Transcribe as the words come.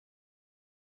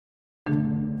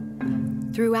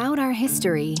Throughout our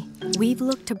history, we've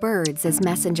looked to birds as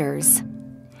messengers.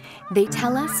 They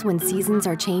tell us when seasons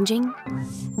are changing.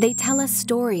 They tell us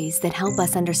stories that help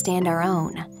us understand our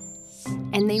own.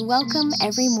 And they welcome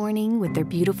every morning with their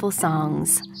beautiful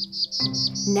songs.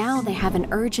 Now they have an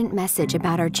urgent message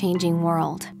about our changing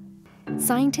world.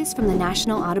 Scientists from the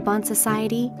National Audubon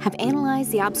Society have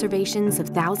analyzed the observations of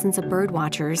thousands of bird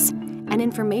watchers and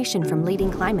information from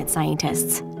leading climate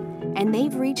scientists. And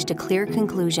they've reached a clear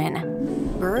conclusion.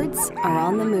 Birds are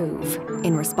on the move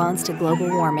in response to global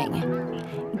warming.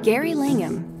 Gary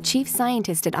Langham, chief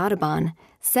scientist at Audubon,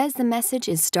 says the message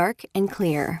is stark and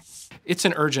clear. It's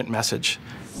an urgent message.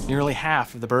 Nearly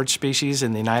half of the bird species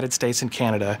in the United States and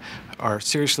Canada are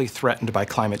seriously threatened by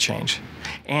climate change.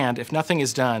 And if nothing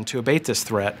is done to abate this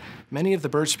threat, many of the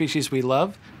bird species we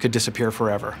love could disappear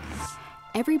forever.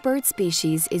 Every bird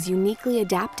species is uniquely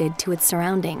adapted to its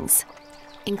surroundings,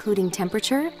 including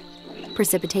temperature,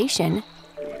 precipitation,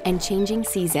 and changing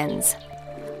seasons.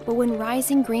 But when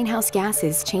rising greenhouse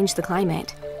gases change the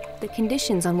climate, the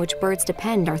conditions on which birds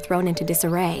depend are thrown into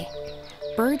disarray.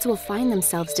 Birds will find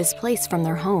themselves displaced from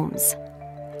their homes.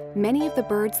 Many of the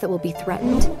birds that will be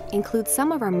threatened include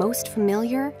some of our most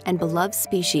familiar and beloved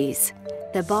species: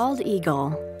 the bald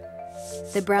eagle,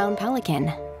 the brown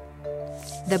pelican,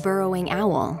 the burrowing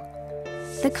owl,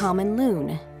 the common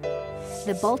loon,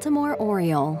 the Baltimore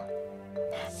oriole,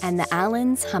 and the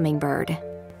Allen's hummingbird.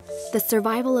 The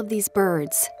survival of these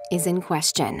birds is in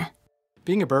question.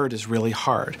 Being a bird is really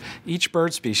hard. Each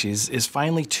bird species is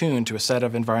finely tuned to a set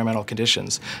of environmental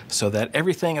conditions so that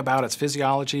everything about its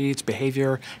physiology, its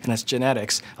behavior, and its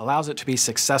genetics allows it to be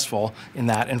successful in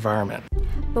that environment.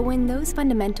 But when those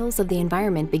fundamentals of the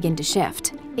environment begin to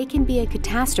shift, it can be a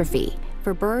catastrophe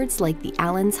for birds like the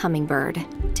Allen's hummingbird.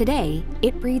 Today,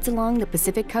 it breeds along the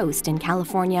Pacific coast in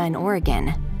California and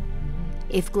Oregon.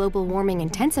 If global warming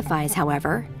intensifies,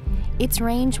 however, its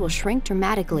range will shrink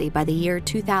dramatically by the year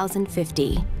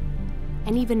 2050,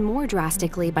 and even more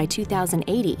drastically by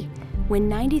 2080, when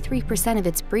 93% of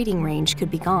its breeding range could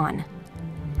be gone.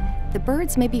 The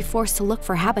birds may be forced to look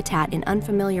for habitat in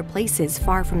unfamiliar places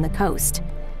far from the coast,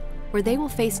 where they will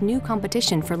face new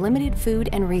competition for limited food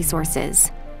and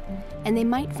resources. And they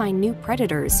might find new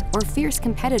predators or fierce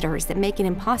competitors that make it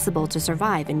impossible to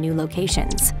survive in new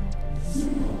locations.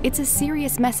 It's a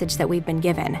serious message that we've been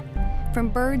given, from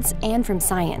birds and from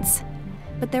science.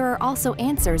 But there are also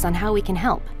answers on how we can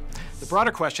help. The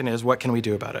broader question is, what can we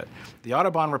do about it? The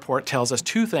Audubon report tells us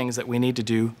two things that we need to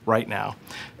do right now.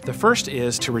 The first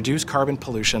is to reduce carbon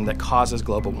pollution that causes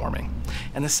global warming.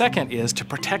 And the second is to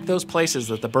protect those places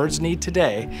that the birds need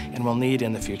today and will need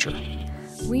in the future.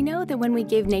 We know that when we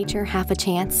give nature half a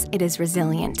chance, it is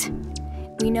resilient.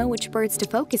 We know which birds to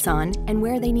focus on and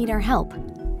where they need our help.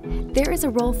 There is a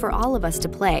role for all of us to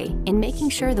play in making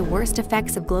sure the worst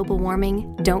effects of global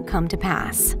warming don't come to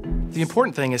pass. The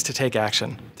important thing is to take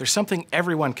action. There's something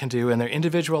everyone can do in their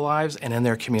individual lives and in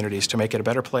their communities to make it a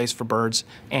better place for birds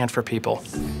and for people.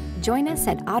 Join us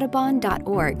at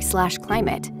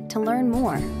audubon.org/climate to learn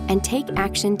more and take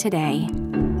action today.